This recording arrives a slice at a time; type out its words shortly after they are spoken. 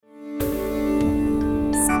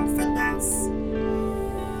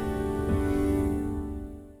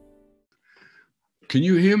Can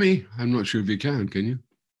you hear me? I'm not sure if you can you?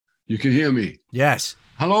 You can hear me? Yes.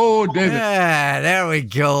 Hello, David. Yeah, there we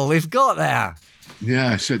go. We've got there.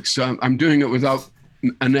 Yes, it's. I'm doing it without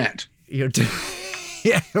Annette. You're doing...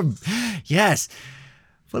 yeah. Yes.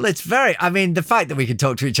 Well, it's very... I mean, the fact that we can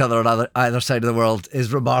talk to each other on either side of the world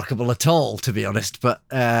is remarkable at all, to be honest. But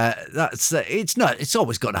it's not... It's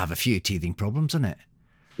always got to have a few teething problems, isn't it?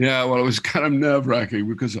 Yeah, well, it was kind of nerve-wracking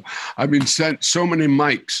because I've been sent so many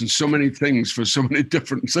mics and so many things for so many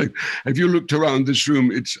different things. If you looked around this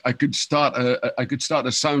room, I could start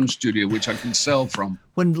a sound studio which I can sell from.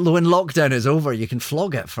 When lockdown is over, you can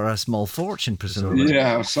flog it for a small fortune, presumably.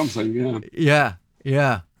 Yeah, something.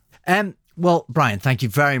 Yeah. Well, Brian, thank you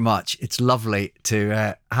very much. It's lovely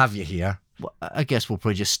to have you here. Well, I guess we'll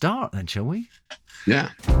probably just start then, shall we? Yeah.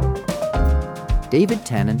 David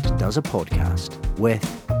Tennant does a podcast with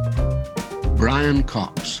Brian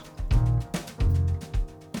Cox.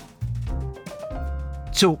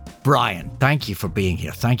 So, Brian, thank you for being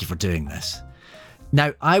here. Thank you for doing this.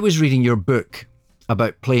 Now, I was reading your book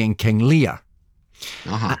about playing King Lear.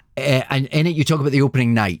 Uh-huh. And in it, you talk about the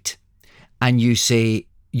opening night. And you say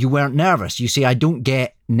you weren't nervous. You say, I don't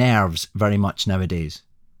get nerves very much nowadays.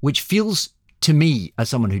 Which feels to me, as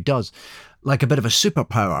someone who does, like a bit of a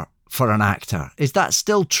superpower for an actor. Is that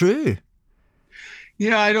still true?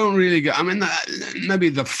 Yeah, I don't really get... I mean, maybe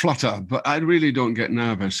the flutter, but I really don't get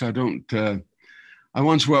nervous. I don't... I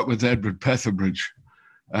once worked with Edward Petherbridge,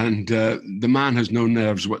 and the man has no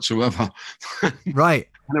nerves whatsoever. Right.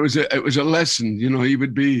 And it was a lesson. He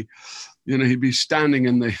would be... he'd be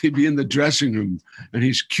standing he'd be in the dressing room, and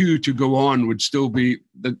his cue to go on would still be,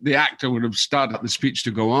 the actor would have started the speech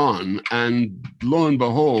to go on, and lo and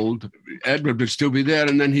behold, Edward would still be there,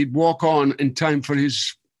 and then he'd walk on in time for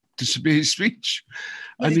his speech,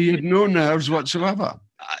 and he had no nerves whatsoever.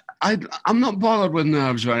 I'm not bothered with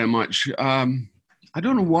nerves very much. I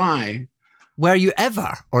don't know why. Were you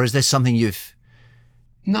ever, or is this something you've...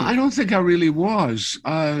 No, I don't think I really was.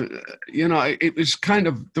 It was kind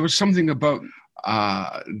of, there was something about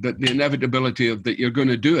the inevitability of that you're going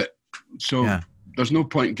to do it. So there's no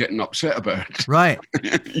point getting upset about it. Right.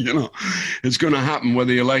 It's going to happen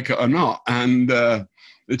whether you like it or not. And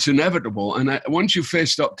it's inevitable. And once you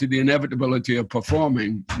faced up to the inevitability of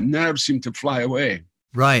performing, nerves seem to fly away.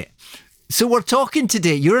 Right. So we're talking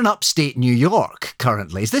today, you're in upstate New York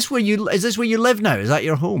currently. Is this where you live now? Is that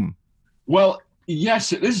your home? Well,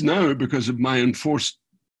 yes, it is now because of my enforced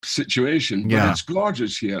situation, but it's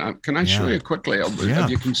gorgeous here. Can I show you quickly? If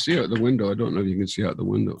you can see out the window. I don't know if you can see out the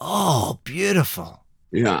window. Oh, beautiful.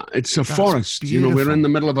 Yeah, it's a forest. Beautiful. We're in the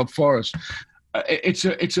middle of a forest.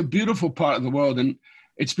 It's a beautiful part of the world, and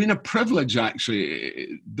it's been a privilege,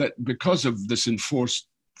 actually, that because of this enforced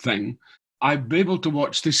thing, I've been able to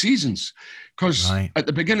watch the seasons. Because at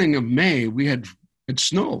the beginning of May, we had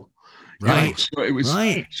snow. Right. So it was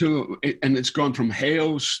and it's gone from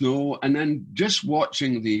hail, snow, and then just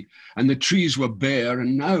watching the trees were bare,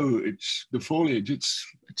 and now it's the foliage. It's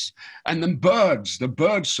and the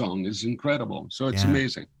bird song is incredible. So it's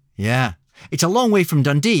amazing. Yeah. It's a long way from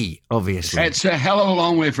Dundee, obviously. It's a hell of a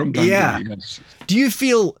long way from Dundee. Yeah. Yes. Do you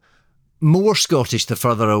feel more Scottish the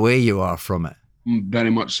further away you are from it? Very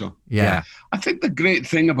much so. Yeah. I think the great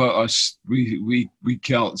thing about us, we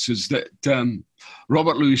Celts, is that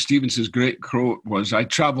Robert Louis Stevenson's great quote was, "I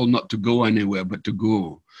travel not to go anywhere, but to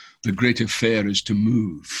go. The great affair is to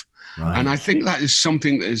move." Right. And I think that is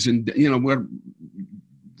something that is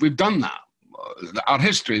we've done that. Our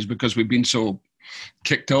history is because we've been so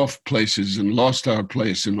kicked off places and lost our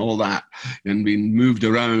place and all that, and been moved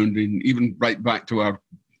around, and even right back to our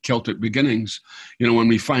Celtic beginnings, when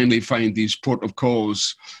we finally find these port of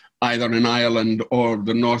calls, either in Ireland or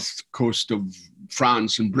the north coast of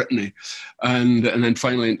France and Brittany, and then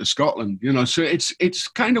finally into Scotland. So it's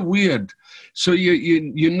kind of weird. So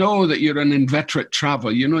you know that you're an inveterate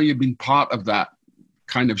traveler. You've been part of that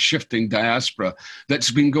kind of shifting diaspora that's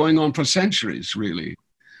been going on for centuries, really.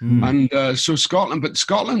 And so Scotland,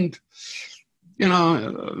 I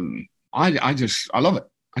love it.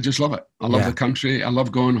 I just love it. I love the country. I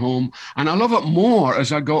love going home. And I love it more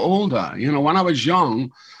as I got older. When I was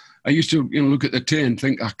young, I used to look at the Tay and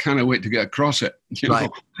think, I can't wait to get across it. Right.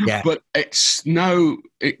 Yeah. But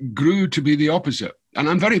it grew to be the opposite. And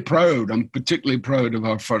I'm very proud. I'm particularly proud of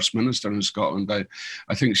our First Minister in Scotland.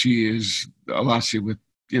 I think she is a lassie with,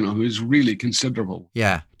 who is really considerable.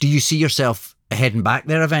 Yeah. Do you see yourself heading back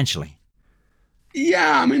there eventually?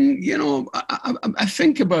 Yeah, I mean, I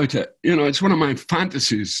think about it. It's one of my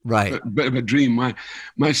fantasies, Right. a bit of a dream.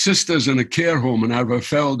 My sister's in a care home in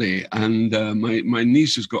Arborfeldy, and my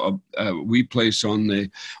niece has got a wee place on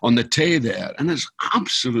the Tay there, and it's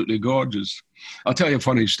absolutely gorgeous. I'll tell you a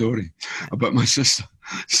funny story about my sister.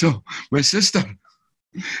 So my sister,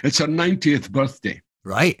 it's her 90th birthday.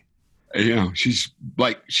 Right.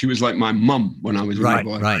 She was like my mum when I was a Right.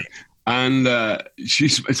 boy. Right. And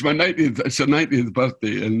it's my 90th. It's her 90th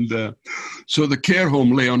birthday, and so the care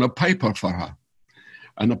home lay on a piper for her,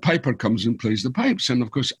 and the piper comes and plays the pipes. And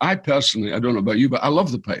of course, I personally, I don't know about you, but I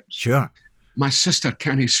love the pipes. Sure. My sister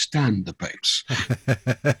can't stand the pipes.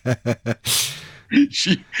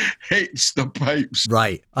 She hates the pipes.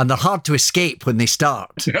 Right. And they're hard to escape when they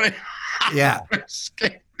start. Yeah.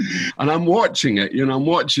 And I'm watching it. I'm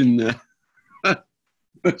watching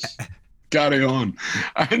this carry on,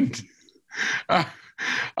 and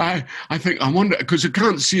I think I wonder, because I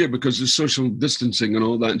can't see her because of social distancing and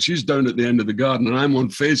all that, and she's down at the end of the garden, and I'm on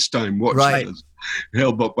FaceTime watching this,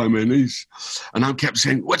 held up by my niece, and I kept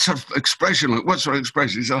saying, "What's her expression like? What's her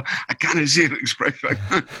expression?" She said, "I can't see her expression."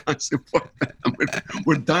 I said, "What?"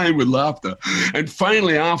 We're dying with laughter, and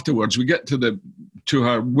finally afterwards we get to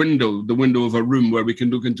her window, the window of a room where we can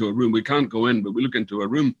look into a room. We can't go in, but we look into a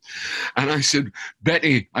room. And I said,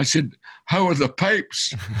 "Betty," I said, "how are the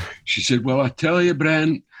pipes?" She said, "Well, I tell you,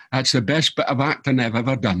 Bren, that's the best bit of acting I've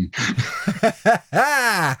ever done."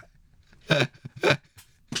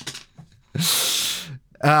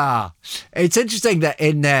 It's interesting that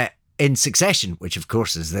in Succession, which of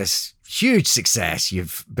course is this huge success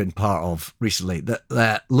you've been part of recently,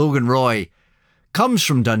 that Logan Roy comes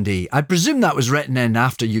from Dundee. I presume that was written in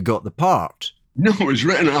after you got the part. No, it was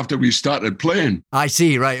written after we started playing. I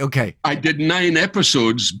see, right, okay. I did 9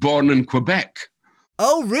 episodes born in Quebec.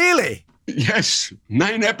 Oh, really? Yes,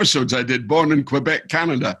 9 episodes I did born in Quebec,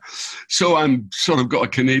 Canada. So I'm sort of got a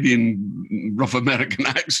Canadian rough American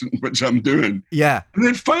accent, which I'm doing. Yeah. And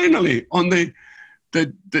then finally on the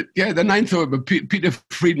 9th of Peter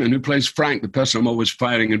Friedman, who plays Frank, the person I'm always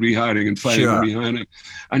firing and rehiring and firing and rehiring.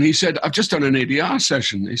 And he said, "I've just done an ADR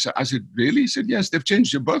session." I said, "Really?" He said, "Yes, they've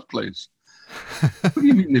changed your birthplace." "What do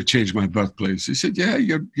you mean they've changed my birthplace?" He said, "Yeah,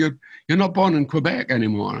 you're not born in Quebec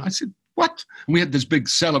anymore." I said, "What?" And we had this big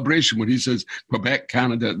celebration where he says Quebec,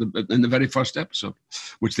 Canada in the very first episode,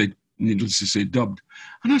 which they, needless to say, dubbed.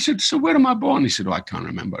 And I said, "So where am I born?" He said, "Oh, I can't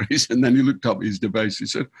remember." He said, and then he looked up his device. He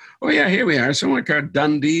said, "Oh yeah, here we are. Somewhere called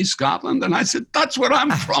Dundee, Scotland." And I said, "That's where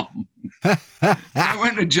I'm from." I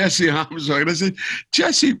went to Jesse Armstrong and I said,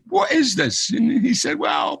 "Jesse, what is this?" And he said,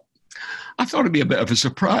 "Well, I thought it'd be a bit of a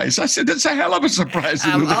surprise." I said, "It's a hell of a surprise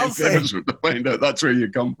in the next episode to find out that's where you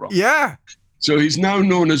come from." Yeah. So he's now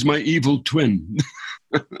known as my evil twin,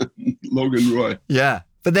 Logan Roy. Yeah.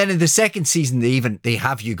 But then in the second season, they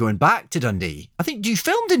have you going back to Dundee. I think you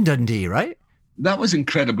filmed in Dundee, right? That was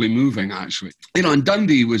incredibly moving, actually. And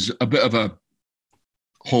Dundee was a bit of a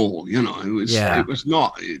hole, it was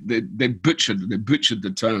not, they butchered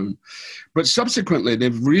the town. But subsequently,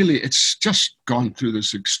 it's just gone through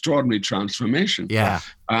this extraordinary transformation. Yeah.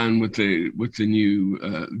 And with the new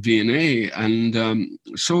V&A, and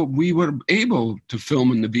so we were able to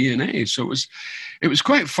film in the V&A. So it was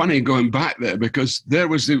quite funny going back there, because there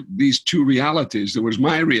was these two realities. There was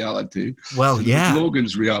my reality, well, yeah,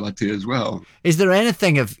 Logan's reality as well. Is there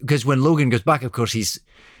anything because when Logan goes back, of course he's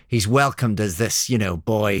welcomed as this,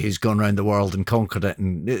 boy who's gone around the world and conquered it,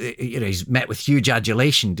 and he's met with huge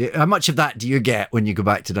adulation. How much of that do you get when you go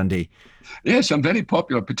back to Dundee? Yes, I'm very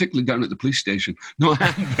popular, particularly down at the police station. No,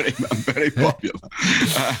 I'm very popular.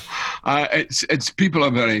 It's people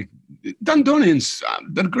are very Dundonians.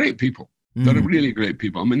 They're great people. They're really great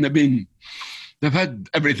people. I mean, they've had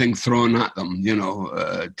everything thrown at them.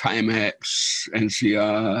 Timex,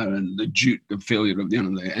 NCR, and the jute, the failure of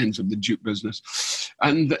the ends of the jute business,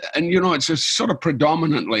 and it's a sort of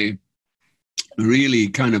predominantly, really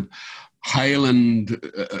kind of Highland,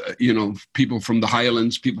 people from the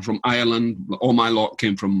Highlands, people from Ireland. All my lot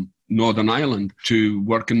came from Northern Ireland to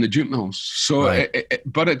work in the jute mills. So, right.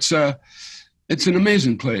 But it's an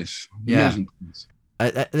amazing place. Yeah. Amazing place.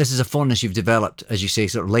 This is a fondness you've developed, as you say,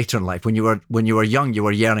 sort of later in life. When you were young, you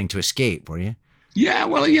were yearning to escape, were you? Yeah,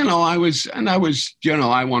 well, I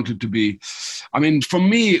wanted to be. I mean, for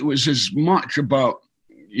me, it was as much about,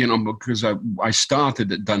 because I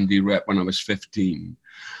started at Dundee Rep when I was 15.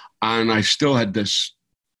 And I still had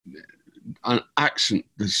an accent,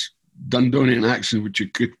 this Dundonian accent, which you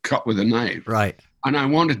could cut with a knife. Right. And I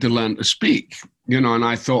wanted to learn to speak, and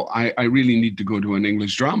I thought I really need to go to an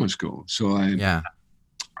English drama school. So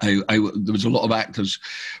there was a lot of actors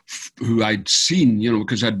who I'd seen,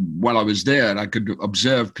 because while I was there, I could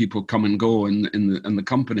observe people come and go in the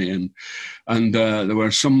company, and there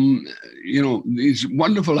were some, these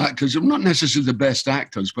wonderful actors, not necessarily the best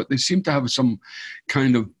actors, but they seemed to have some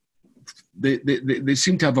kind of they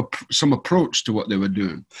seemed to have some approach to what they were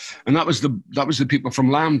doing, and that was the people from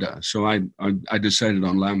LAMDA. So I decided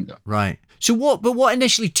on LAMDA. Right. So what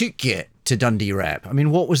initially took you to Dundee Rep? I mean,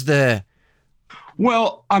 what was the?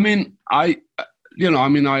 Well, I mean, I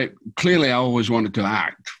clearly I always wanted to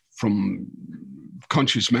act from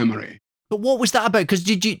conscious memory. But what was that about? Because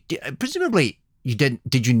presumably you didn't?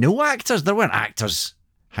 Did you know actors? There weren't actors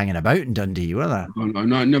hanging about in Dundee, were there?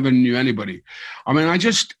 No, I never knew anybody. I mean,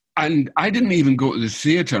 I didn't even go to the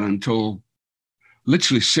theatre until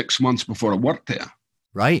literally 6 months before I worked there.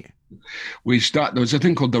 Right. There was a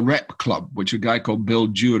thing called the Rep Club, which a guy called Bill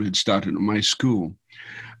Dewar had started at my school.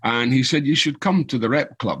 And he said, you should come to the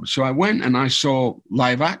Rep Club. So I went and I saw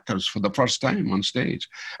live actors for the first time on stage.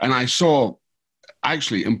 And I saw,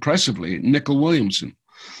 actually, impressively, Nicol Williamson.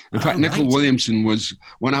 In fact, right. Nicol Williamson was,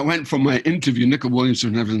 when I went for my interview, Nicol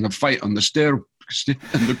Williamson was having a fight on the stair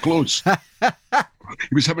in the close.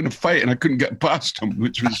 He was having a fight and I couldn't get past him,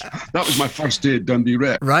 that was my first day at Dundee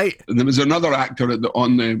Rep. Right. And there was another actor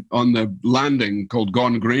on the landing called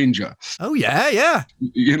Gon Granger. Oh, yeah.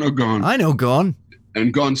 You know Gon. I know Gon.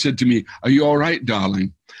 And Gon said to me, "Are you all right,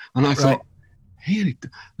 darling?" And I thought, hey,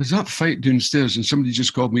 there's that fight downstairs and somebody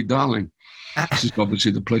just called me darling. This is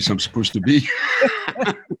obviously the place I'm supposed to be.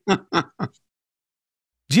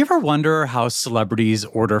 Do you ever wonder how celebrities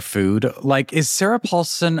order food? Like, is Sarah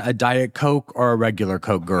Paulson a Diet Coke or a regular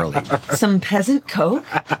Coke girlie? Some peasant Coke?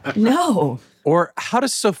 No. Or how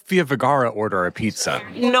does Sofia Vergara order a pizza?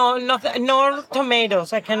 No, nothing. No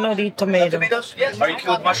tomatoes. I cannot eat tomatoes. Yes. Are you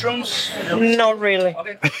cool with mushrooms? Not really.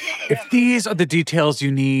 Okay. If these are the details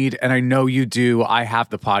you need, and I know you do, I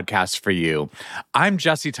have the podcast for you. I'm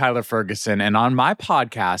Jesse Tyler Ferguson, and on my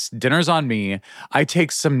podcast, Dinners on Me, I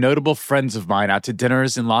take some notable friends of mine out to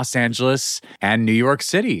dinners in Los Angeles and New York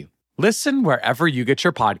City. Listen wherever you get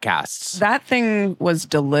your podcasts. That thing was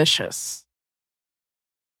delicious.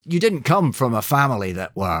 You didn't come from a family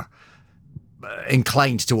that were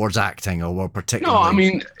inclined towards acting or were particularly... No, I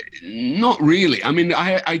mean, not really. I mean,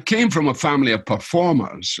 I came from a family of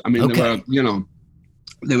performers. I mean, They were,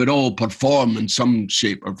 they would all perform in some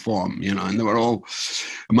shape or form, and they were all...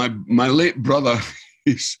 My late brother,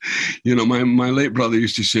 my late brother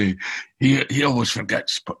used to say, he always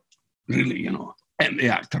forgets, but really, I'm the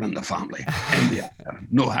actor in the family. I'm the actor.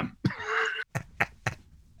 Know him.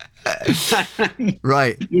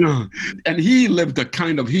 Right. And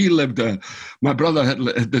my brother had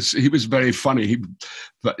this, he was very funny.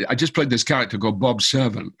 I just played this character called Bob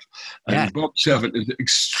Servant. And Bob Servant is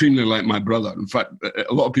extremely like my brother. In fact,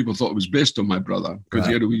 a lot of people thought it was based on my brother because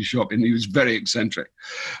he had a wee shop and he was very eccentric.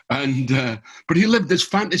 And, but he lived this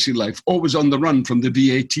fantasy life, always on the run from the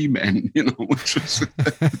VAT men, which was,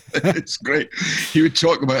 it's great. He would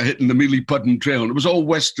talk about hitting the Mealy Pudding Trail. And it was all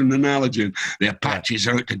Western analogy. The Apaches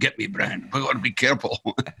are out to get me, Brian. We've got to be careful.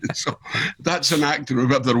 So that's an actor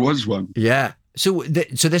if ever there was one. Yeah. So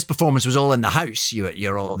this performance was all in the house.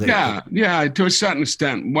 You're all there. Yeah. To a certain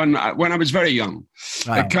extent, when I was very young,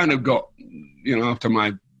 I kind of got, after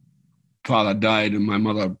my father died and my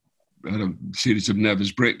mother had a series of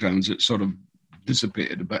nervous breakdowns, it sort of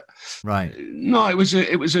dissipated a bit. Right. No, it was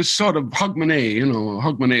a sort of Hogmanay.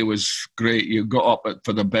 Hogmanay was great. You got up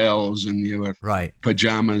for the bells and you were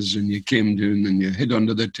pajamas and you came down and you hid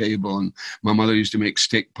under the table. And my mother used to make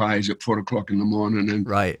steak pies at 4:00 in the morning.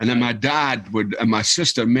 And then my dad would and my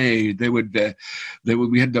sister May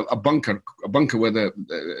we had a bunker with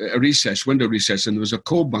a recess, window recess, and there was a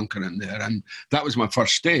coal bunker in there. And that was my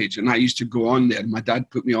first stage. And I used to go on there. And my dad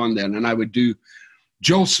put me on there, and I would do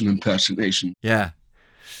Jolson impersonation. Yeah.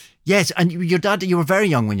 Yes, and your dad, you were very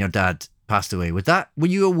young when your dad passed away. Were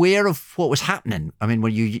you aware of what was happening? I mean, were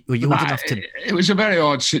you old enough to... It was a very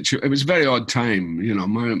odd situation. It was a very odd time.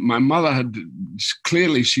 My mother had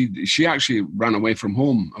clearly, she actually ran away from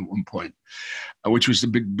home at one point, which was the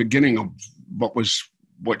beginning of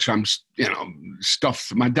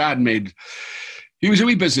stuff my dad made. He was a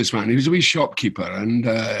wee businessman. He was a wee shopkeeper, and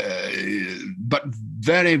but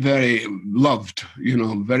very, very loved.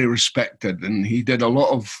 Very respected, and he did a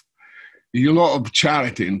lot of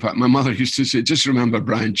charity. In fact, my mother used to say, "Just remember,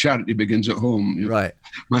 Brian, charity begins at home." Right.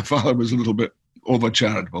 My father was a little bit over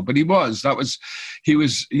charitable, but he was. I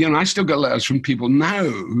still get letters from people now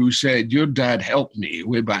who said, "Your dad helped me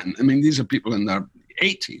way back." I mean, these are people in their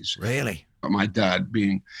 80s. Really. My dad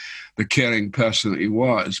being the caring person that he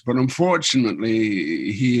was. But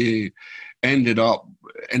unfortunately, he ended up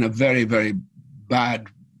in a very, very bad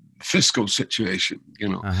fiscal situation, you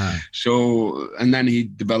know. Uh-huh. So, and then he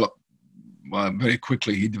developed, very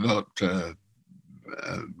quickly, he developed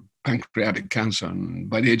pancreatic cancer. And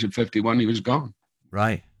by the age of 51, he was gone.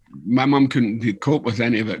 Right. My mum couldn't cope with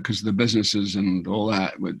any of it because of the businesses and all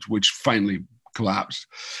that, which finally collapsed.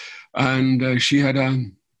 And she had a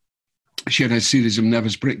series of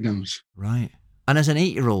nervous breakdowns. Right. And as an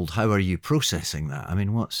 8-year-old, how are you processing that? I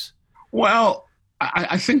mean, Well,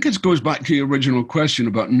 I think it goes back to your original question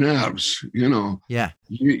about nerves. You know, Yeah.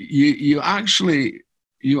 you actually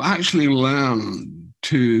learn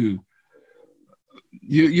to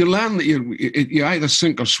you learn that you either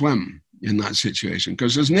sink or swim in that situation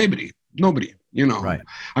because there's nobody. You know, Right.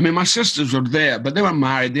 I mean, my sisters were there, but they were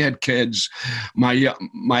married. They had kids. My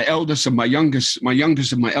eldest and my youngest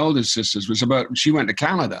of my eldest sisters she went to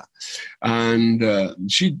Canada, and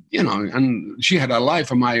she had a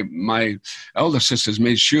life. And my eldest sisters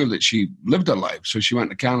made sure that she lived her life, so she went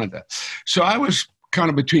to Canada. So I was kind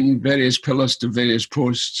of between various pillars to various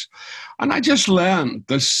posts, and I just learned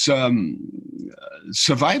this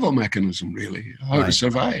survival mechanism, really, how to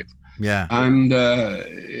survive. Yeah. And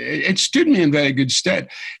it stood me in very good stead.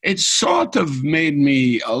 It sort of made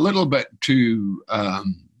me a little bit too, I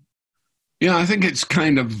think it's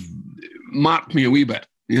kind of marked me a wee bit,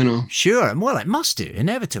 you know. Sure. Well, it must do,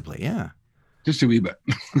 inevitably, yeah. Just a wee bit.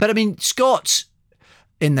 But I mean, Scots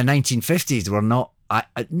in the 1950s were not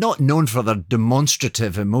known for their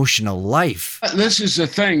demonstrative emotional life. This is the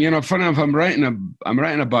thing, you know, funny enough, I'm writing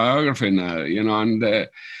a biography now, you know, and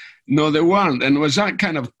no, they weren't. And it was that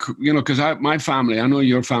kind of, you know, because my family, I know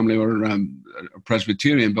your family were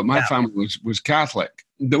Presbyterian, but my family was Catholic.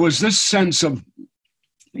 There was this sense of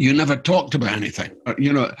you never talked about anything.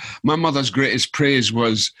 You know, my mother's greatest praise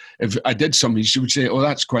was if I did something, she would say, "Oh,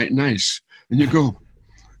 that's quite nice." And you go,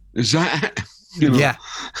 "Is that?" You know, Yeah.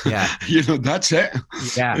 you know, that's it.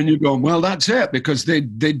 Yeah. And you go, well, that's it, because they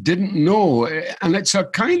didn't know. And it's a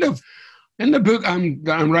kind of, in the book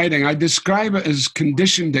that I'm writing, I describe it as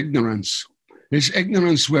conditioned ignorance. It's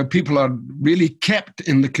ignorance where people are really kept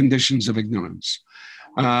in the conditions of ignorance.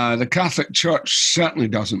 The Catholic Church certainly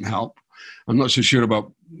doesn't help. I'm not so sure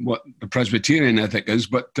about what the Presbyterian ethic is,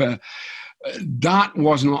 but that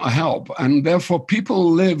was not a help. And therefore people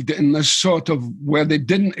lived in this sort of where they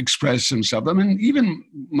didn't express themselves. I mean, even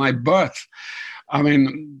my birth, I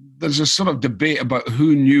mean, there's a sort of debate about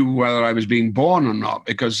who knew whether I was being born or not,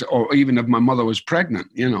 or even if my mother was pregnant,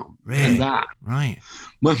 you know. Really? And that. Right.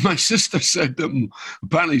 My sister said that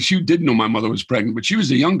apparently she did know my mother was pregnant, but she was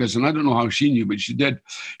the youngest, and I don't know how she knew, but she did.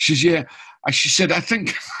 She said, I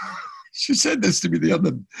think, she said this to me the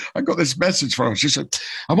other, I got this message for her. She said,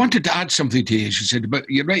 I wanted to add something to you. She said, but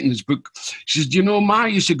you're writing this book. She said, you know, Ma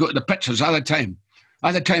used to go to the pictures all the time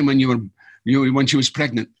when she was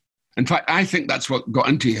pregnant. In fact, I think that's what got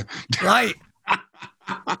into you. Right.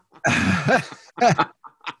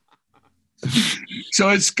 So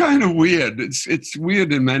it's kind of weird. It's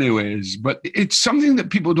weird in many ways, but it's something that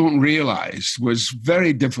people don't realize was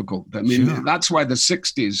very difficult. I mean, Sure. That's why the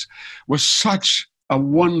 60s was such a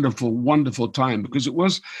wonderful, wonderful time, because it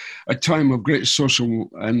was a time of great social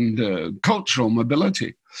and cultural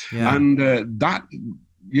mobility. Yeah. And that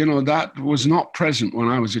was not present when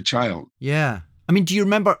I was a child. Yeah. I mean, do you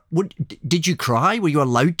remember, did you cry? Were you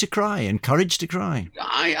allowed to cry, encouraged to cry?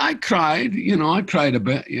 I cried, I cried a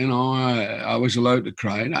bit, I was allowed to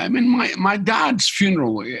cry. I mean, my dad's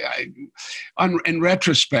funeral, in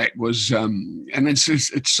retrospect, was, and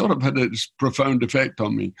it's sort of had a profound effect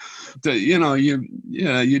on me. The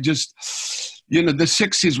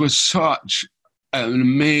 60s was such an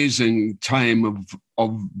amazing time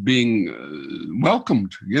of being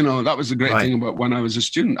welcomed. That was the great thing about when I was a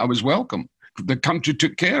student. I was welcome. The country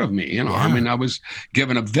took care of me, I mean, I was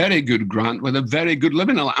given a very good grant with a very good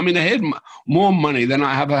living. I mean, I had more money than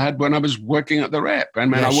I ever had when I was working at the Rep. I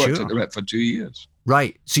mean, I worked at the Rep for 2 years.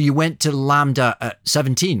 Right. So you went to Lambda at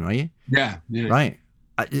 17, were you? Yeah. Right.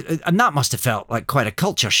 And that must have felt like quite a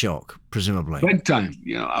culture shock, presumably. Big time.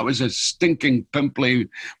 I was a stinking, pimply,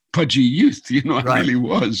 pudgy youth, I really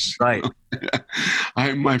was. Right.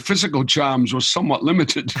 My physical charms were somewhat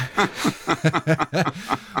limited.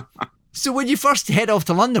 So when you first head off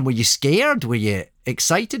to London, were you scared? Were you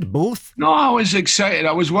excited? Both? No, I was excited.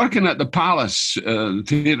 I was working at the Palace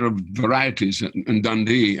Theatre of Varieties in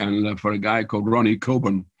Dundee, and for a guy called Ronnie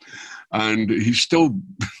Coburn. And he still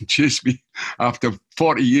chased me. After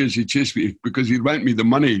 40 years, he chased me because he lent me the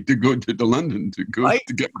money to go to London to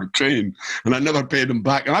get my train. And I never paid him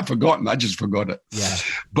back. And I've forgotten. I just forgot it. Yeah.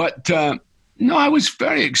 But no, I was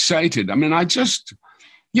very excited. I mean,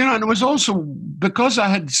 and it was also because I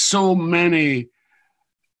had so many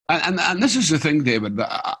And this is the thing, David,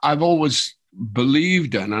 that I've always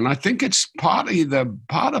believed in, and I think it's part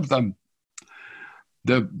of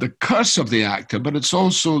the curse of the actor, but it's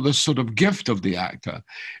also the sort of gift of the actor,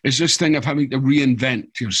 is this thing of having to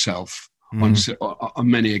reinvent yourself on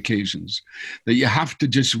many occasions, that you have to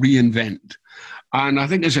just reinvent. And I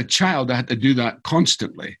think as a child, I had to do that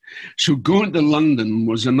constantly. So going to London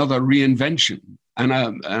was another reinvention and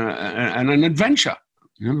an adventure,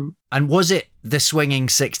 you know. And was it the swinging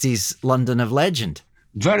 60s London of legend?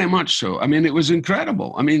 Very much so. I mean, it was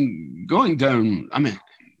incredible. I mean, going down, I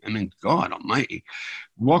mean, God almighty,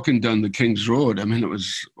 walking down the King's Road, I mean, it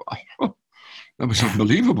was, that was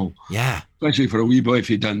unbelievable. Yeah. Especially for a wee boy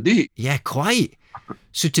from Dundee. Yeah, quite.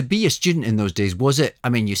 So to be a student in those days, was it, I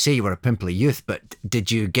mean, you say you were a pimply youth, but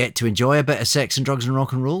did you get to enjoy a bit of sex and drugs and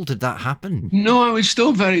rock and roll? Did that happen? No, I was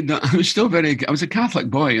a Catholic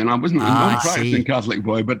boy, and I wasn't a practicing Catholic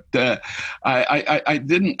boy, but I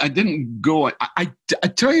didn't go. I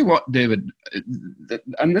tell you what, David,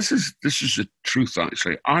 and this is the truth,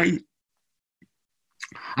 actually. I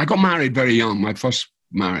got married very young. My first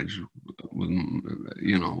marriage,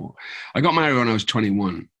 you know, I got married when I was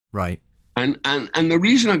 21. Right. And the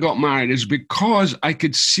reason I got married is because I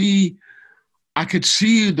could see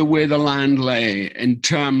the way the land lay in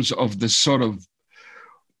terms of the sort of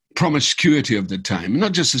promiscuity of the time,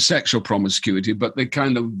 not just the sexual promiscuity, but the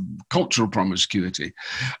kind of cultural promiscuity.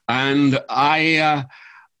 And I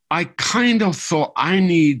kind of thought I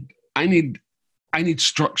need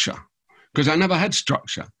structure, because I never had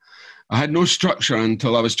structure. I had no structure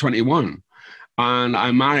until I was 21. And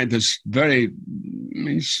I married this very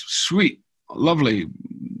sweet, lovely,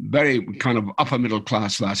 very kind of upper middle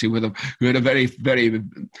class lassie who had a very, very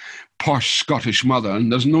posh Scottish mother.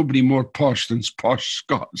 And there's nobody more posh than posh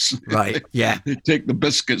Scots. Right, yeah. They take the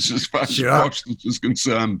biscuits as far as poshness is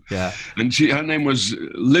concerned. Yeah. And her name was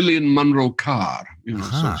Lillian Munro Carr, you know,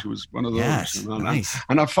 so she was one of those. Yes, nice.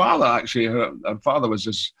 And her father, actually, her father was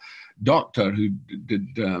this doctor who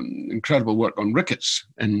did incredible work on rickets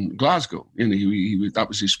in Glasgow. You know, that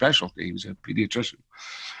was his specialty. He was a pediatrician,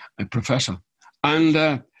 a professor.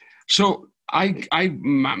 And so I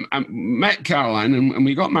met Caroline, and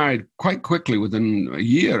we got married quite quickly, within a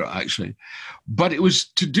year, actually. But it was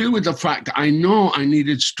to do with the fact that I know I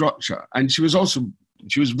needed structure. And she was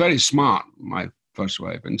very smart, my first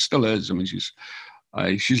wife, and still is. I mean,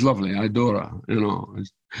 she's lovely. I adore her, you know.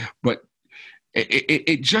 But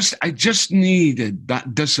I just needed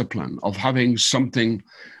that discipline of having something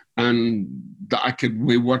and that I could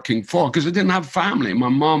be working for, because I didn't have family. My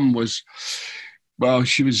mom was, well,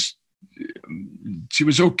 she was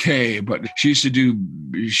okay, but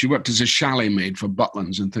she worked as a chalet maid for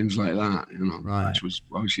Butlins and things like that, you know, which was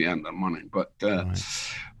how she earned her money. But there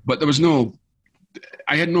was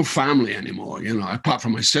I had no family anymore, you know, apart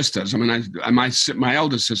from my sisters. I mean, my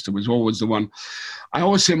eldest sister was always the one. I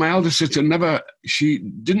always say my eldest sister she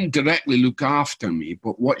didn't directly look after me,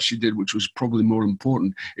 but what she did, which was probably more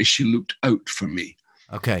important, is she looked out for me.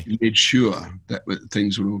 Okay. She made sure that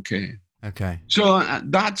things were okay. Okay. So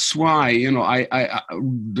that's why, you know,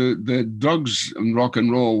 the drugs and rock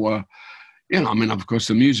and roll were, you know, I mean, of course,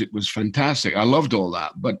 the music was fantastic. I loved all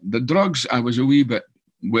that. But the drugs, I was a wee bit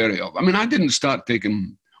wary of. I mean, I didn't start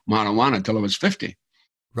taking marijuana till I was 50.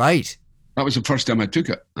 Right. That was the first time I took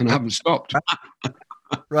it, and I haven't stopped.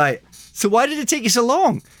 Right. So why did it take you so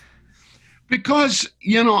long? Because,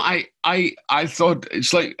 you know, I thought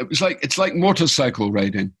it's like motorcycle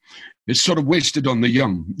riding. It's sort of wasted on the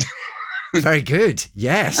young. Very good.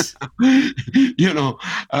 Yes. You know,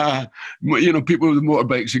 people with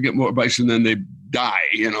motorbikes, they get motorbikes and then they die,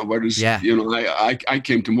 you know, whereas, you know, I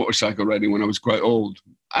came to motorcycle riding when I was quite old.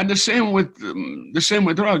 And the same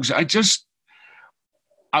with drugs.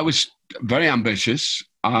 I was very ambitious.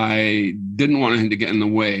 I didn't want anything to get in the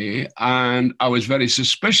way, and I was very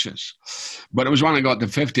suspicious. But it was when I got to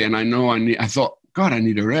 50, and I thought, God, I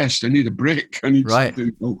need a rest. I need a break. I need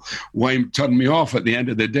something to turn me off at the end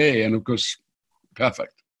of the day. And of course,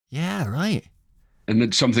 perfect. Yeah, right. And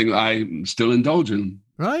it's something I still indulge in.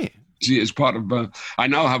 Right. See, as part of, I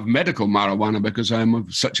now have medical marijuana because I'm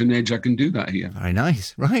of such an age I can do that here. Very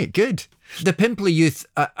nice. Right, good. The pimply youth,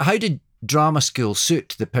 how did drama school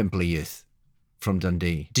suit the pimply youth from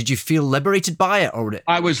Dundee? Did you feel liberated by it?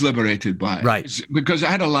 I was liberated by it. Right. Because I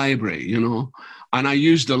had a library, you know, and I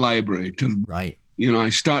used the library to... Right. You know, I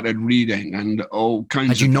started reading and all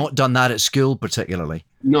kinds of... Had you not done that at school particularly?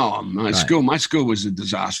 No, my school was a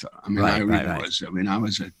disaster. I mean, I really was. I mean, I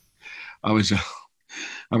was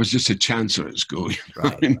just a chancer at school,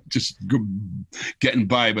 right. I mean, just getting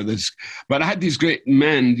by with this. But I had these great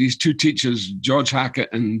men, these two teachers, George Hackett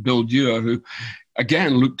and Bill Dewar, who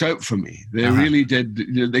again looked out for me. They Uh-huh. really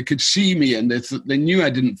did. They could see me, and they knew I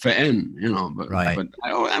didn't fit in, But, Right. but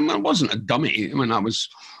I wasn't a dummy. I mean, I was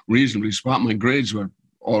reasonably smart. My grades were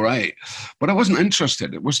all right, but I wasn't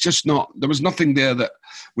interested. It was just not. There was nothing there that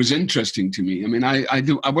was interesting to me. I mean,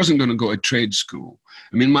 I wasn't going to go to trade school.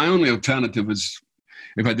 I mean, my only alternative was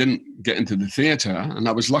if I didn't get into the theatre, and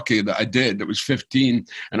I was lucky that I did. It was 15,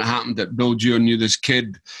 and it happened that Bill Dewar knew this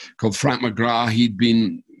kid called Frank McGrath. He'd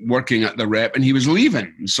been working at the Rep, and he was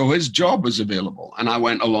leaving, so his job was available. And I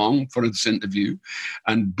went along for this interview,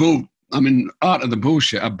 and out of the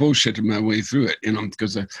bullshit, I bullshitted my way through it,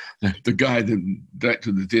 because the guy, the director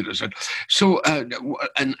of the theatre, said, "So,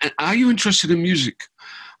 and are you interested in music?"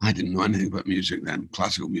 I didn't know anything about music then,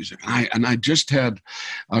 classical music. And I just heard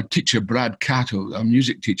our teacher, Brad Cato, our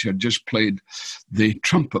music teacher, just played the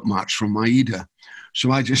trumpet march from Aida. So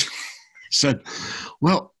I just said,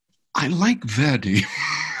 "Well, I like Verdi."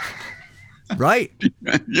 Right.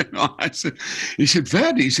 He said,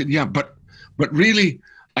 "Verdi?" He said, "Yeah, but really,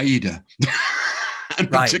 Aida." And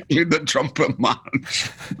Right. particularly the trumpet march.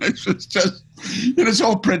 It's just, it's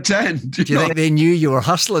all pretend. Do you think they knew you were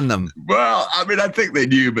hustling them? Well, I mean, I think they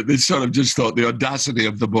knew, but they sort of just thought the audacity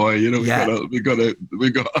of the boy. Yeah. We got to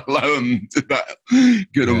allow him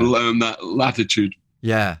allow him that latitude.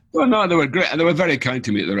 Yeah. Well, no, they were great, and they were very kind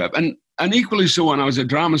to me at the Rep, and equally so when I was a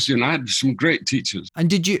drama student, I had some great teachers. And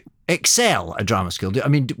did you excel at drama school? I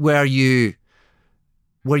mean, were you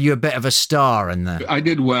a bit of a star in the? I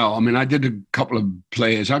did well. I mean, I did a couple of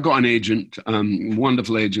plays. I got an agent,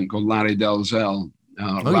 wonderful agent called Larry Dalzell,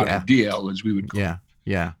 Larry DL as we would call him.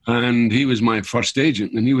 Yeah. And he was my first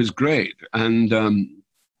agent, and he was great. And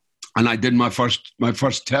I did my first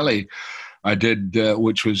telly. I did,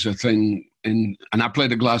 which was a thing and I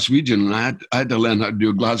played a Glaswegian, and I had to learn how to do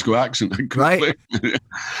a Glasgow accent. Right.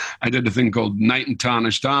 I did a thing called Night in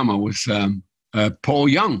Tarnished Armour with Paul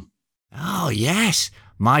Young. Oh, yes.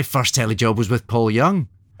 My first telly job was with Paul Young.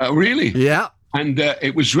 Really? Yeah. And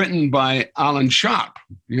it was written by Alan Sharp,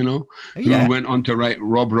 who went on to write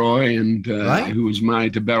Rob Roy, and who was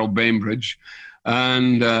married to Beryl Bainbridge.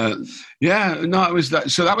 And it was that.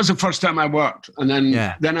 So that was the first time I worked. And then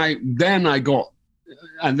I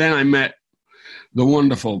met the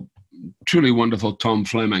wonderful, truly wonderful Tom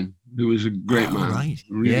Fleming, who was a great man. Right.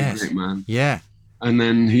 Really great man. Yeah. And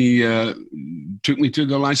then he took me to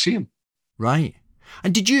the Lyceum. Right.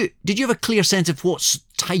 And did you have a clear sense of what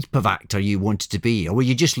type of actor you wanted to be, or were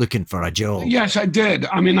you just looking for a job? Yes, I did.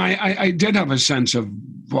 I mean, I did have a sense of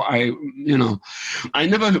what I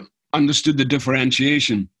never understood the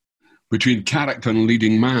differentiation between character and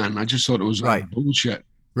leading man. I just thought it was bullshit.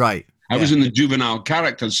 Right. I was in the juvenile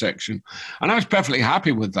characters section, and I was perfectly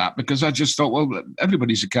happy with that because I just thought, well,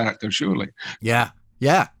 everybody's a character, surely. Yeah.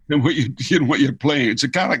 Yeah. And what you're playing, it's a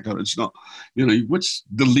character. It's not, what's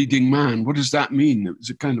the leading man? What does that mean? It was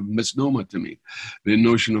a kind of misnomer to me, the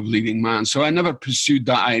notion of leading man. So I never pursued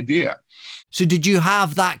that idea. So did you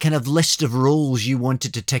have that kind of list of roles you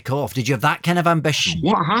wanted to tick off? Did you have that kind of ambition?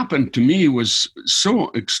 What happened to me was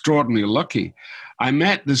so extraordinarily lucky. I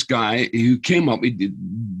met this guy who came up.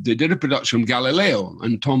 They did a production of Galileo,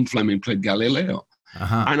 and Tom Fleming played Galileo.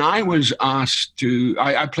 Uh-huh. And I was asked to,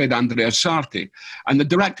 I played Andrea Sarti, and the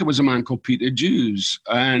director was a man called Peter Jews,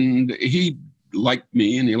 and he liked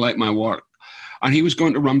me and he liked my work, and he was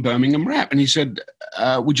going to run Birmingham Rep, and he said,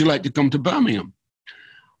 would you like to come to Birmingham?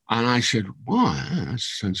 And I said, wow, that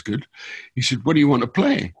sounds good. He said, what do you want to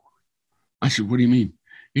play? I said, what do you mean?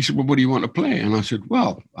 He said, well, what do you want to play? And I said,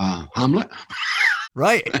 well, Hamlet.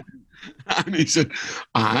 Right. And he said,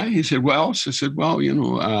 aye. He said, what else? I said, well,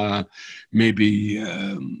 maybe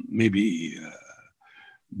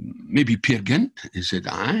Peer Gynt. He said,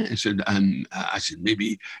 aye. I said,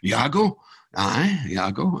 maybe Iago. Aye,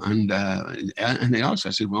 Iago. And anything else? I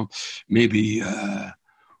said, well, maybe,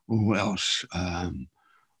 what else?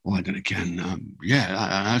 Well, I did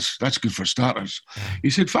that's good for starters. He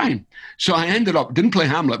said, fine. So I didn't play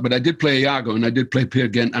Hamlet, but I did play Iago, and I did play Peer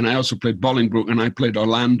Gynt, and I also played Bolingbroke, and I played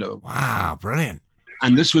Orlando. Wow, brilliant.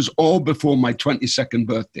 And this was all before my 22nd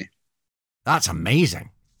birthday. That's amazing.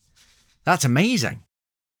 That's amazing.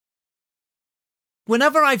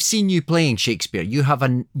 Whenever I've seen you playing Shakespeare, you have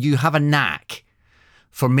a knack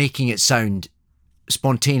for making it sound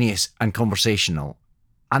spontaneous and conversational.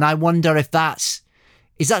 And I wonder if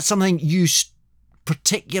is that something you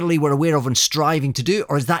particularly were aware of and striving to do,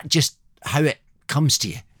 or is that just how it comes to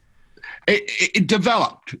you? It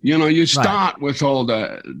developed. You start with all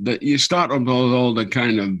the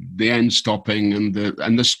kind of the end stopping and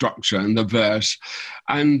the structure and the verse,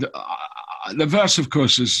 and the verse, of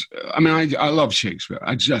course, is. I mean, I love Shakespeare.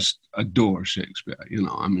 I just adore Shakespeare.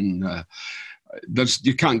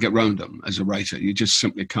 You can't get round them as a writer. You just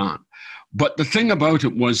simply can't. But the thing about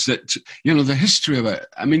it was that, the history of it,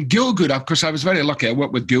 I mean, Gielgud, of course, I was very lucky. I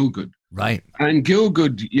worked with Gielgud. Right. And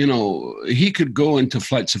Gielgud, he could go into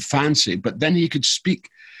flights of fancy, but then he could speak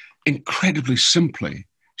incredibly simply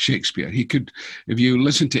Shakespeare. He could, if you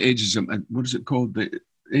listen to Ages of, what is it called? The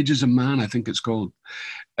Ages of Man, I think it's called.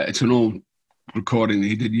 It's an old recording that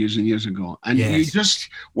he did years and years ago. And he just,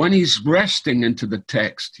 when he's resting into the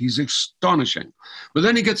text, he's astonishing. But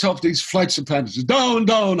then he gets off these flights of fantasy. Down,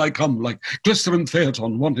 down I come, like glistering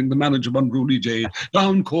phaeton, wanting the manager of unruly jade.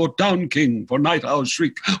 Down court, down king, for night owls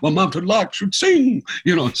shriek, while mounted lark should sing.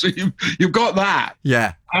 So you've got that.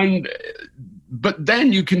 Yeah. But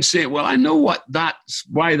then you can say, well, I know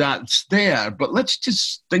why that's there, but let's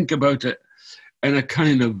just think about it in a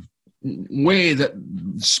kind of way that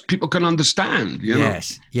people can understand,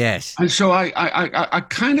 Yes. And so I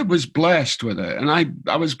kind of was blessed with it. And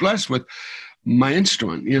I was blessed with my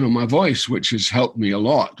instrument, my voice, which has helped me a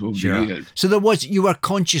lot over the years. So you were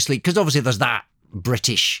consciously, because obviously there's that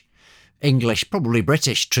British, English, probably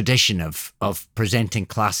British tradition of presenting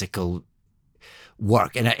classical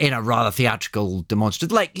work in a rather theatrical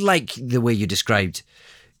demonstrative, like the way you described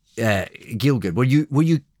Gielgud. Were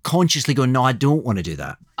you consciously going, no, I don't want to do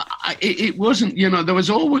that? It wasn't, there was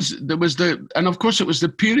and of course it was the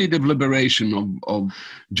period of liberation of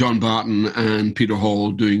John Barton and Peter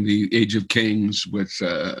Hall doing the Age of Kings with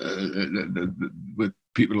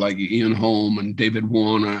people like Ian Holm and David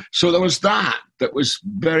Warner. So there was that was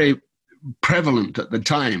very prevalent at the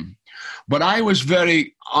time. But I was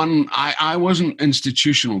I wasn't an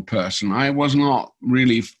institutional person. I was not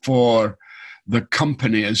really for the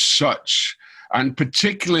company as such. And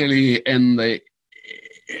particularly in the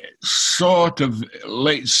sort of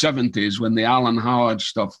late 70s when the Alan Howard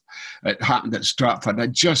stuff happened at Stratford,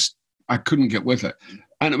 I couldn't get with it.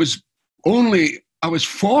 And it was I was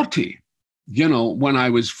 40, when I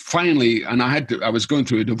was finally, and I was going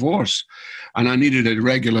through a divorce and I needed a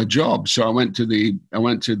regular job. So I went to the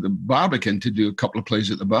Barbican to do a couple of plays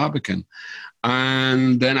at the Barbican.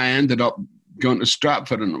 And then I ended up going to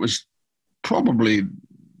Stratford, and it was probably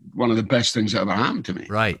one of the best things that ever happened to me.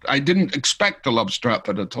 Right. I didn't expect to love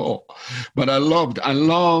Stratford at all, but I loved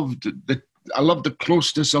the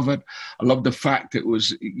closeness of it. I loved the fact it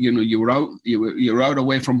was, you were out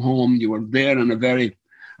away from home. You were there and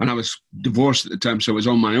I was divorced at the time, so I was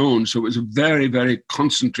on my own. So it was a very, very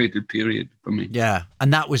concentrated period for me. Yeah.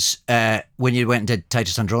 And that was when you went and did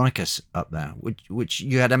Titus Andronicus up there, which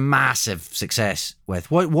you had a massive success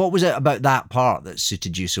with. What was it about that part that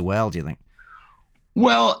suited you so well, do you think?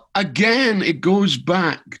 Well, again, it goes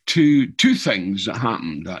back to two things that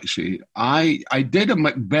happened, actually. I did a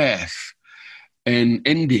Macbeth in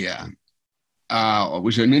India. It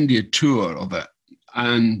was an India tour of it.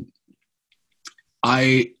 And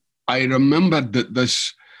I remembered that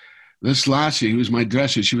this lassie who was my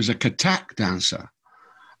dresser, she was a Kathak dancer.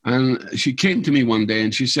 And she came to me one day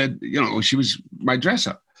and she said, she was my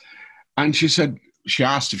dresser. And she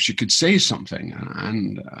asked if she could say something.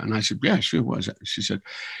 And I said, yeah, sure was it. She said,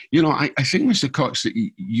 I think, Mr. Cox, that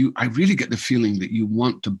I really get the feeling that you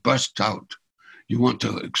want to burst out. You want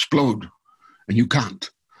to explode and you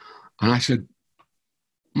can't. And I said,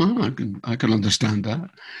 well, I can understand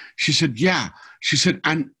that. She said, yeah. She said,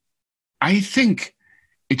 and I think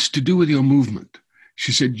it's to do with your movement.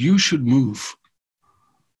 She said, you should move.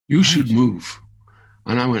 You should move.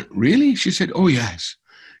 And I went, really? She said, oh, yes.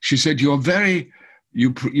 She said, you're very...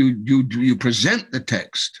 You present the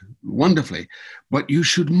text wonderfully, but you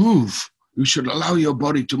should move. You should allow your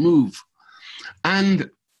body to move. And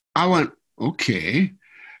I went, okay.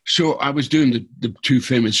 So I was doing the two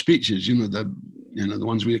famous speeches, the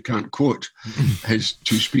ones where you can't quote his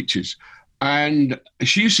two speeches. And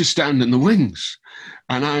she used to stand in the wings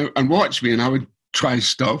and watch me, and I would try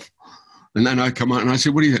stuff. And then I'd come out and I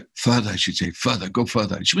said, what do you think? Further, she'd say, further, go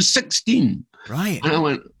further. And she was 16. Right. And I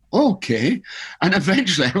went, okay. And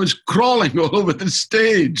eventually I was crawling all over the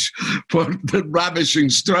stage for the ravishing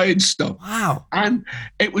stride stuff. Wow. And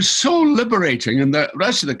it was so liberating. And the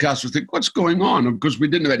rest of the cast was thinking, what's going on? Of course, we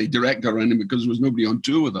didn't have any director or anything because there was nobody on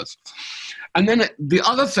tour with us. And then the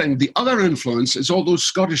other influence is all those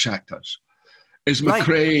Scottish actors. Is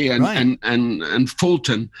McRae and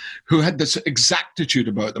Fulton, who had this exactitude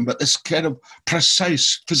about them, but this kind of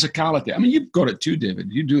precise physicality. I mean, you've got it too,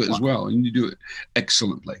 David. You do it as well, and you do it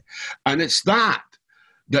excellently. And it's that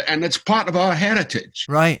and it's part of our heritage.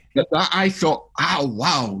 Right. That I thought, oh,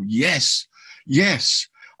 wow, yes.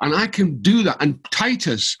 And I can do that. And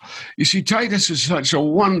Titus, you see, Titus is such a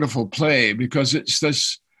wonderful play because it's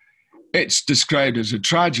this, it's described as a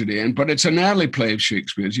tragedy, but it's an early play of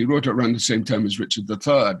Shakespeare's. He wrote it around the same time as Richard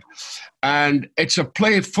III. And it's a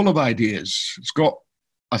play full of ideas. It's got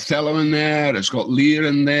Othello in there, it's got Lear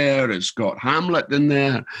in there, it's got Hamlet in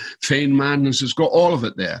there, Feign Madness, it's got all of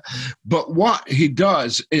it there. But what he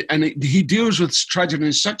does, he deals with tragedy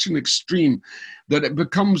in such an extreme that it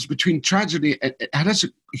becomes between tragedy, it has a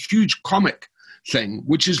huge comic thing,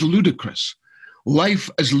 which is ludicrous. Life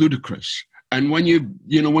is ludicrous. And when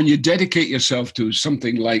when you dedicate yourself to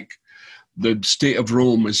something like the state of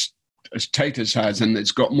Rome as Titus has, and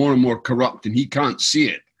it's got more and more corrupt, and he can't see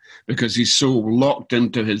it because he's so locked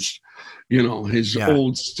into his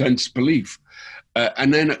old sense belief.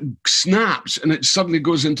 And then it snaps, and it suddenly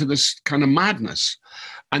goes into this kind of madness.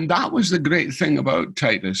 And that was the great thing about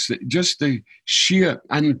Titus, that just the sheer,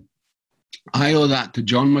 and I owe that to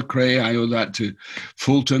John McCrae, I owe that to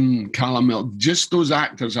Fulton, Callum Mills, just those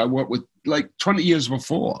actors I worked with like 20 years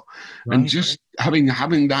before, right. And just having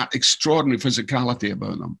that extraordinary physicality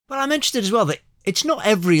about them. But I'm interested as well that it's not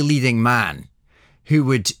every leading man who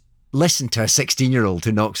would listen to a 16-year-old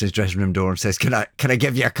who knocks his dressing room door and says, can I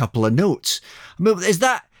give you a couple of notes? I mean, is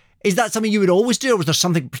that something you would always do, or was there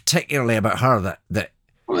something particularly about her that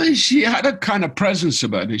Well, she had a kind of presence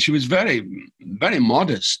about her. She was very, very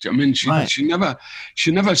modest. I mean, she never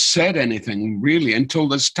said anything really until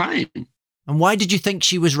this time. And why did you think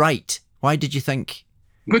she was right? Why did you think?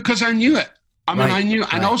 Because I knew it. I mean, right. I knew,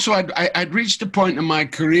 and also I'd reached a point in my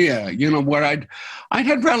career, where I'd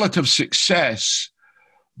had relative success,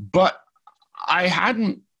 but I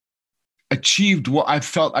hadn't achieved what I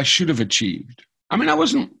felt I should have achieved. I mean, I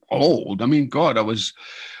wasn't old. I mean, God, I was.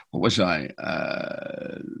 What was I?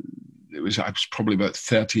 I was probably about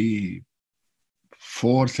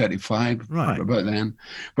 34, 35, right, about then.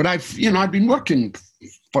 But I'd been working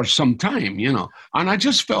for some time, and I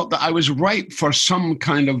just felt that I was ripe for some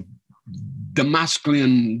kind of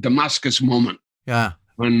Damascus moment. Yeah.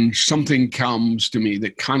 When something comes to me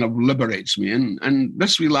that kind of liberates me, and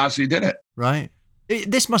this wee lassie did it. Right.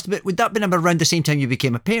 This must have been. Would that have been around the same time you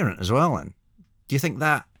became a parent as well? Then, do you think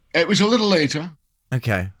that? It was a little later.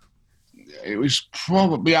 Okay. It was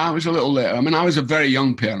probably, I was a little later. I mean, I was a very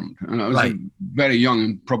young parent, and I was a very young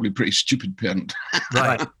and probably pretty stupid parent.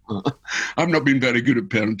 Right. I've not been very good at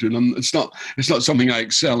parenting. It's not something I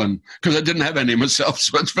excel in because I didn't have any myself,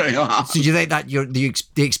 so it's very hard. So do you think that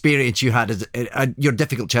the experience you had as your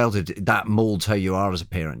difficult childhood, that molds how you are as a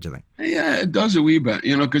parent, do you think? Yeah, it does a wee bit,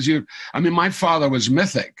 because my father was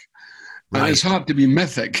mythic. Right. And it's hard to be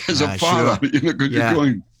mythic as a father, sure. Because you're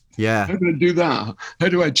going, yeah. How do I do that? How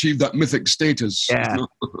do I achieve that mythic status? Yeah.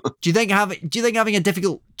 Do you think having a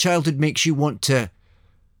difficult childhood makes you want to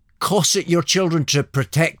cosset your children to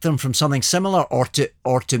protect them from something similar, or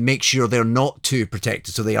to make sure they're not too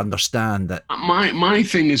protected so they understand that? My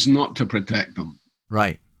thing is not to protect them.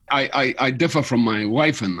 Right. I differ from my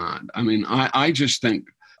wife in that. I mean, I just think,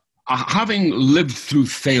 having lived through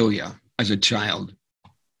failure as a child,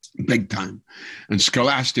 big time, and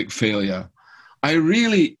scholastic failure, I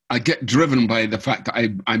get driven by the fact that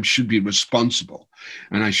I should be responsible,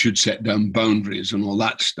 and I should set down boundaries and all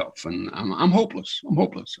that stuff. And I'm hopeless.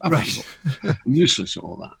 Right. I'm useless at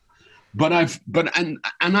all that. But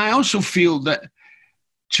I also feel that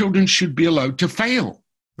children should be allowed to fail.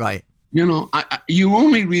 Right. You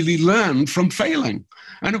only really learn from failing.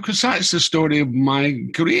 And of course, that's the story of my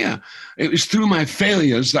career. It was through my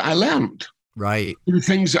failures that I learned. Right. Through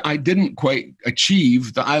things that I didn't quite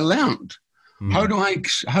achieve that I learned. How do I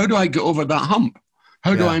get over that hump?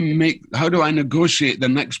 How do I negotiate the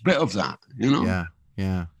next bit of that?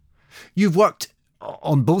 Yeah. You've worked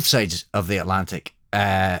on both sides of the Atlantic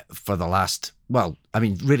for the last,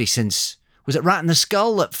 really since, was it Rat in the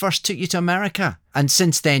Skull that first took you to America? And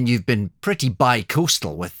since then you've been pretty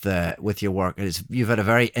bi-coastal with your work. You've had a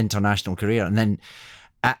very international career, and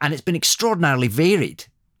it's been extraordinarily varied.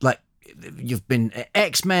 Like, you've been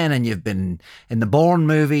X-Men, and you've been in the Bourne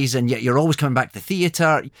movies, and yet you're always coming back to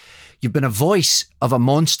theatre. You've been a voice of a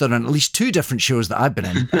monster in at least 2 different shows that I've been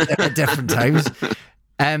in at different times.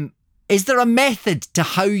 Is there a method to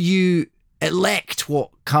how you elect what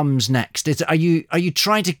comes next? Are you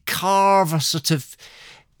trying to carve a sort of,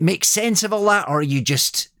 make sense of all that, or do you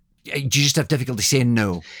just have difficulty saying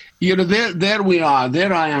no? There we are.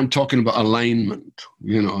 There I am talking about alignment,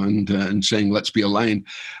 and saying let's be aligned.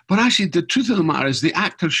 But actually, the truth of the matter is the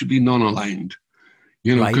actor should be non-aligned,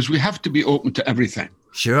 because we have to be open to everything.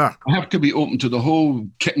 Sure. We have to be open to the whole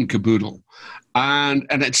kit and caboodle. And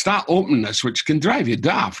it's that openness which can drive you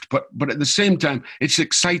daft, but at the same time, it's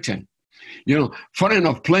exciting. Funny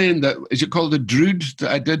enough, playing is it called the Drood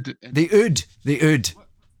that I did? The Ood.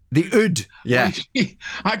 The oud. Yeah.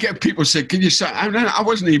 I get people saying, can you say, I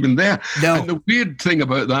wasn't even there. No. And the weird thing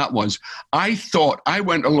about that was, I thought I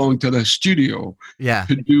went along to the studio Yeah.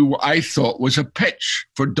 to do what I thought was a pitch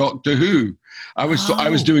for Doctor Who. I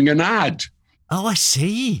was doing an ad. Oh, I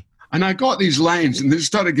see. And I got these lines, and they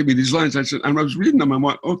started giving me these lines. I said, and I was reading them. I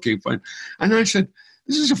went, okay, fine. And I said,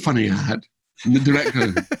 this is a funny ad. And the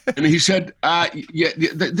director, and he said,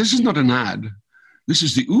 this is not an ad. This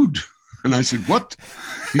is the oud. And I said, what?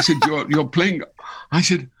 He said, you're playing. I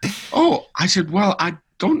said, oh. I said, well, I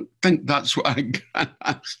don't think that's what I got.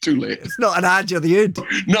 It's too late. It's not an ad, you're the oud.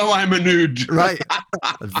 No, I'm an oud. Right.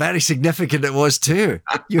 Very significant it was too.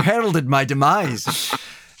 You heralded my demise.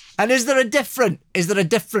 And is there a different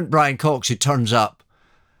Brian Cox who turns up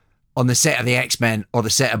on the set of the X-Men or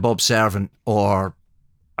the set of Bob Servant or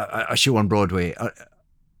a show on Broadway?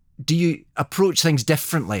 Do you approach things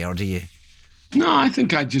differently, or do you? No, I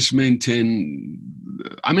think I just maintain.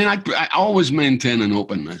 I mean, I always maintain an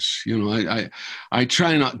openness. You know, I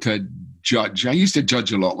try not to judge. I used to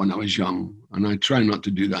judge a lot when I was young, and I try not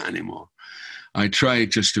to do that anymore. I try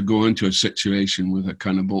just to go into a situation with a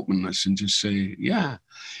kind of openness and just say, yeah,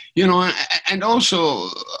 you know, and also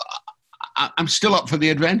I'm still up for the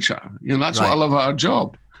adventure. You know, that's what I love about our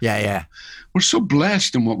job. Yeah, yeah. We're so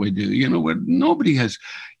blessed in what we do. You know, nobody has,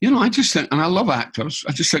 you know, I just think, and I love actors.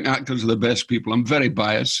 I just think actors are the best people. I'm very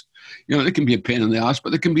biased. You know, they can be a pain in the ass,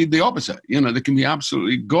 but they can be the opposite. You know, they can be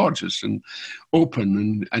absolutely gorgeous and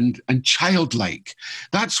open and childlike.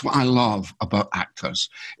 That's what I love about actors,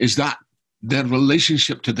 is that their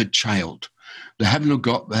relationship to the child. They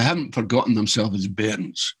haven't forgotten themselves as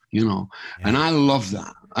parents, you know. Yeah. And I love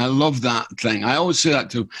that. I love that thing. I always say that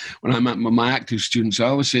to, when I'm at my acting students, I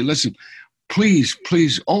always say, listen, please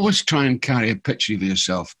always try and carry a picture of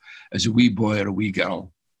yourself as a wee boy or a wee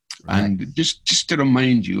girl. Right. And just to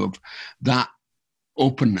remind you of that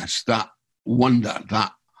openness, that wonder,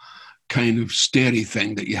 that kind of starey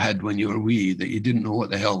thing that you had when you were wee, that you didn't know what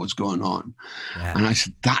the hell was going on. Yeah. And I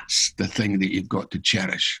said, that's the thing that you've got to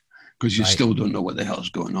cherish, because you still don't know what the hell's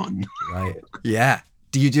going on. Right. Yeah.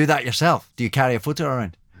 Do you do that yourself? Do you carry a photo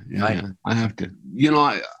around? Yeah, I have to. You know,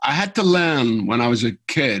 I had to learn when I was a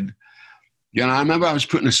kid. You know, I remember I was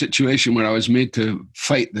put in a situation where I was made to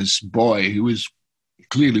fight this boy who was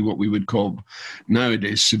clearly what we would call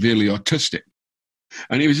nowadays severely autistic.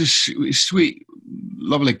 And he was a sweet,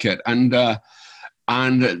 lovely kid. And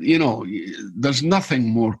you know, there's nothing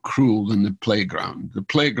more cruel than the playground. The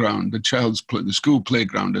playground, the school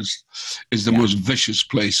playground is the most vicious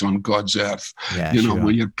place on God's earth, you know,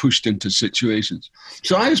 when you're pushed into situations.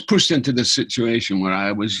 So I was pushed into this situation where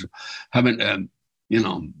I was having to, you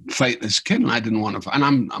know, fight this kid, and I didn't want to,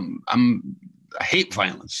 and I hate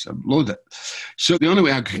violence. I loathe it. So the only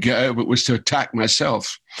way I could get out of it was to attack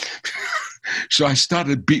myself. So I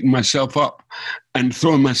started beating myself up and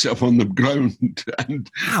throwing myself on the ground and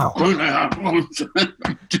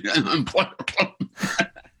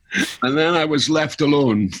and then I was left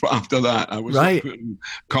alone after that. I was put in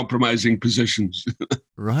compromising positions.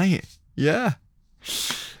 Right. Yeah.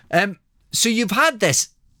 So you've had this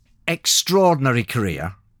extraordinary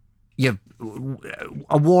career. You've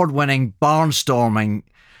award-winning, barnstorming,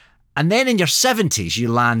 and then in your 70s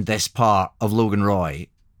you land this part of Logan Roy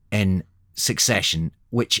in Succession,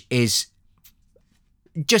 which is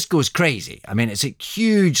just goes crazy. I mean, it's a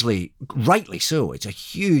hugely, rightly so, it's a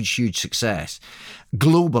huge success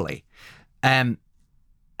globally,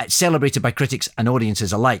 celebrated by critics and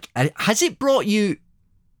audiences alike. Has it brought you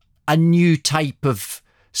a new type of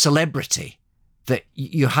celebrity that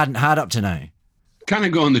you hadn't had up to now? Kind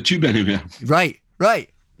of go on the tube anyway. Right.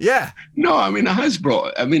 Yeah. No, I mean, it has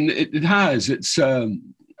brought, I mean, it has. It's,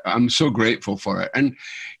 I'm so grateful for it. And,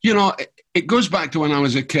 you know, it goes back to when I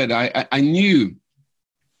was a kid. I knew,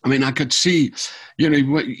 I mean, I could see, you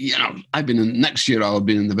know, next year I'll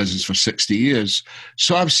be in the business for 60 years.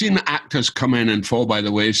 So I've seen actors come in and fall by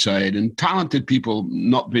the wayside, and talented people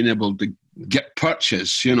not being able to get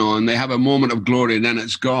purchased, you know, and they have a moment of glory and then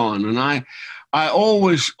it's gone. And I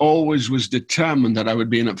always was determined that I would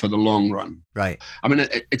be in it for the long run. Right. I mean,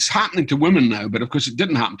 it's happening to women now, but of course it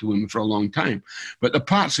didn't happen to women for a long time. But the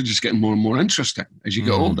parts are just getting more and more interesting as you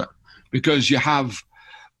get older, because you have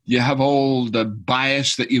all the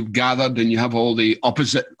bias that you've gathered, and you have all the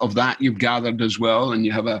opposite of that you've gathered as well, and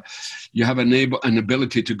you have an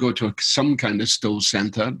ability to go to some kind of still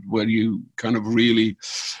center where you kind of really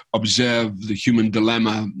observe the human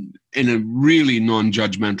dilemma in a really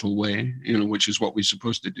non-judgmental way, you know, which is what we're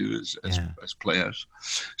supposed to do as players.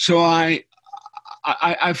 So I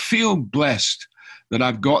feel blessed that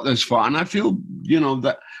I've got this far, and I feel, you know,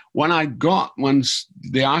 that once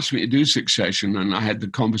they asked me to do Succession, and I had the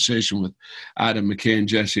conversation with Adam McKay and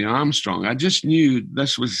Jesse Armstrong, I just knew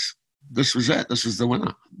this was it. This was the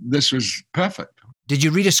winner. This was perfect. Did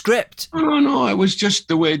you read a script? No, it was just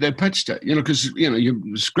the way they pitched it. Because your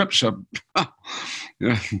scripts are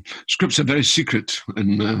scripts are very secret,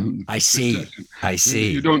 and I see.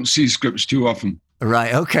 You don't see scripts too often.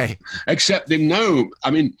 Right. Okay. Except they now.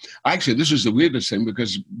 I mean, actually, this was the weirdest thing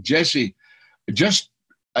because Jesse, just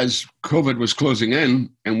as COVID was closing in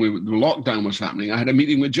and the lockdown was happening, I had a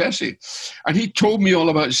meeting with Jesse, and he told me all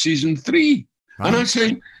about season 3, right. And I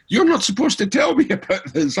said, "You're not supposed to tell me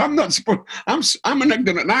about this. I'm not supposed. I'm an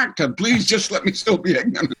ignorant actor. Please just let me still be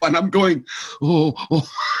ignorant." And I'm going,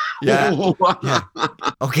 yeah.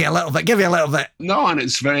 Okay, a little bit. Give me a little bit. No, and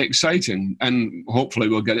it's very exciting, and hopefully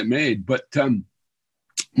we'll get it made. But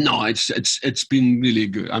no, it's been really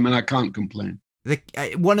good. I mean, I can't complain.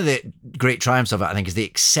 One of the great triumphs of it, I think, is the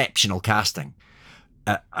exceptional casting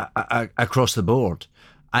across the board,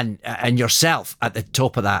 and yourself at the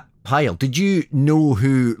top of that pile. Did you know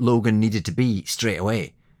who Logan needed to be straight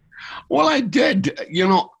away? Well, I did.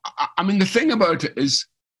 I mean, the thing about it is,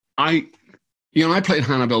 I played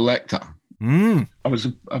Hannibal Lecter.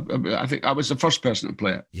 I think I was the first person to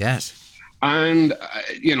play it. Yes. And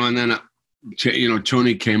and then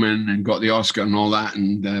Tony came in and got the Oscar and all that,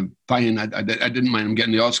 and fine. I didn't mind him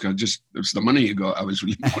getting the Oscar. Just it was the money he got. I was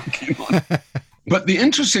really working on. But the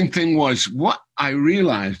interesting thing was what I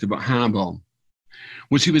realized about Hannibal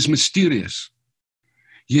was he was mysterious.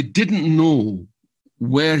 You didn't know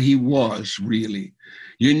where he was really.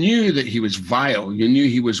 You knew that he was vile. You knew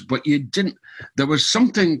he was, but you didn't. There was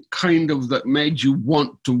something kind of that made you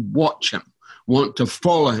want to watch him, want to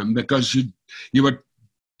follow him, because you were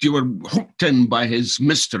hooked in by his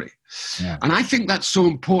mystery. Yeah. And I think that's so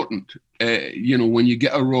important, when you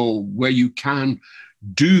get a role where you can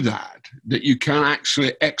do that you can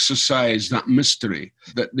actually exercise that mystery,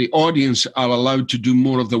 that the audience are allowed to do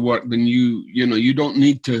more of the work than you don't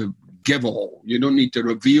need to give all, you don't need to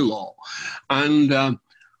reveal all. And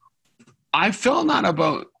I felt that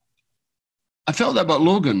about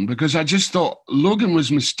Logan, because I just thought Logan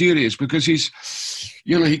was mysterious because he's,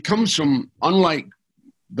 he comes from, unlike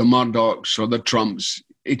the Murdochs or the Trumps,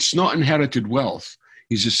 it's not inherited wealth.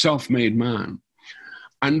 He's a self-made man.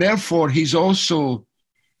 And therefore he's also,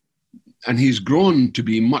 and he's grown to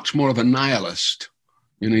be much more of a nihilist.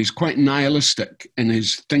 He's quite nihilistic in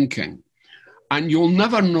his thinking. And you'll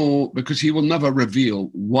never know, because he will never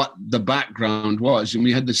reveal what the background was. And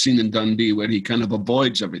we had the scene in Dundee where he kind of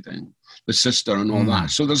avoids everything, the sister and all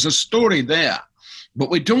that. So there's a story there,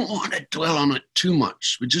 but we don't want to dwell on it too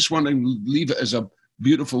much. We just want to leave it as a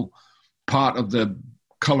beautiful part of the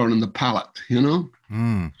color in the palette, So,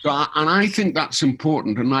 and I think that's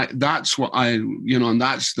important. And that's what and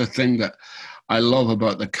that's the thing that I love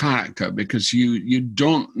about the character, because you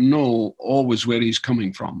don't know always where he's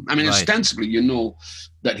coming from. I mean, right. Ostensibly, you know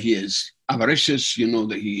that he is avaricious, you know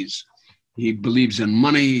that he believes in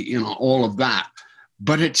money, all of that.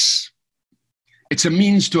 But it's a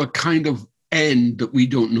means to a kind of end that we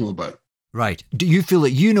don't know about. Right. Do you feel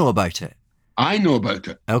that you know about it? I know about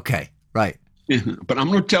it. Okay, right. But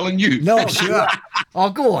I'm not telling you. No, sure.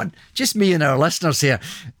 Go on. Just me and our listeners here.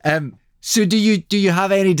 So do you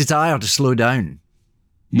have any desire to slow down?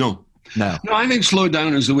 No, I think slow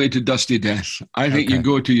down is the way to dusty death. I think you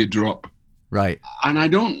go till you drop. Right. And I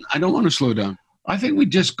don't want to slow down. I think we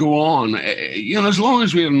just go on, as long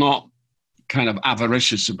as we're not kind of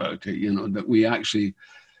avaricious about it, that we actually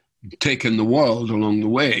take in the world along the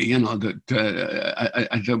way,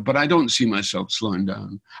 but I don't see myself slowing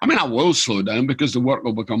down. I mean, I will slow down because the work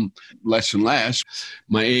will become less and less.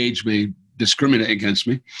 My age may discriminate against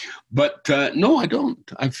me, but no, I don't.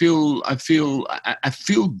 I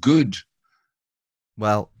feel good.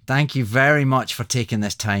 Well, thank you very much for taking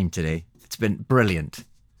this time today. It's been brilliant.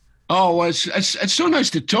 Oh, well, it's so nice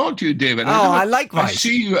to talk to you, David. I likewise. I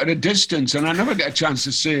see you at a distance, and I never get a chance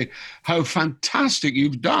to say how fantastic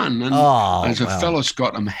you've done. And as a fellow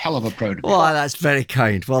Scot, I'm a hell of a proud of you. Well, that's very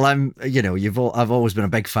kind. Well, I've always been a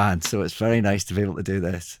big fan, so it's very nice to be able to do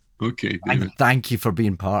this. Okay, David. And thank you for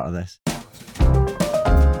being part of this.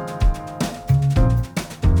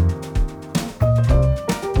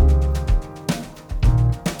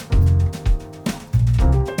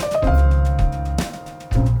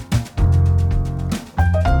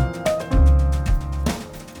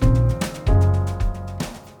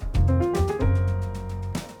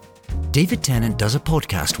 David Tennant Does a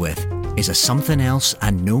Podcast With is a Something Else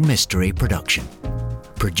and No Mystery production.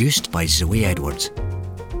 Produced by Zoe Edwards.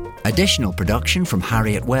 Additional production from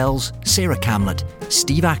Harriet Wells, Sarah Camlett,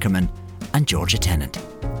 Steve Ackerman and Georgia Tennant.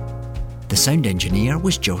 The sound engineer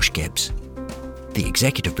was Josh Gibbs. The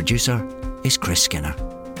executive producer is Chris Skinner.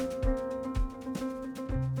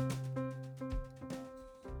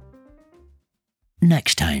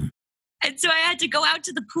 Next time. And so I had to go out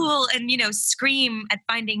to the pool and, scream at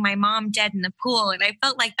finding my mom dead in the pool. And I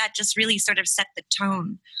felt like that just really sort of set the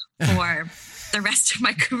tone for the rest of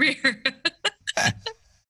my career.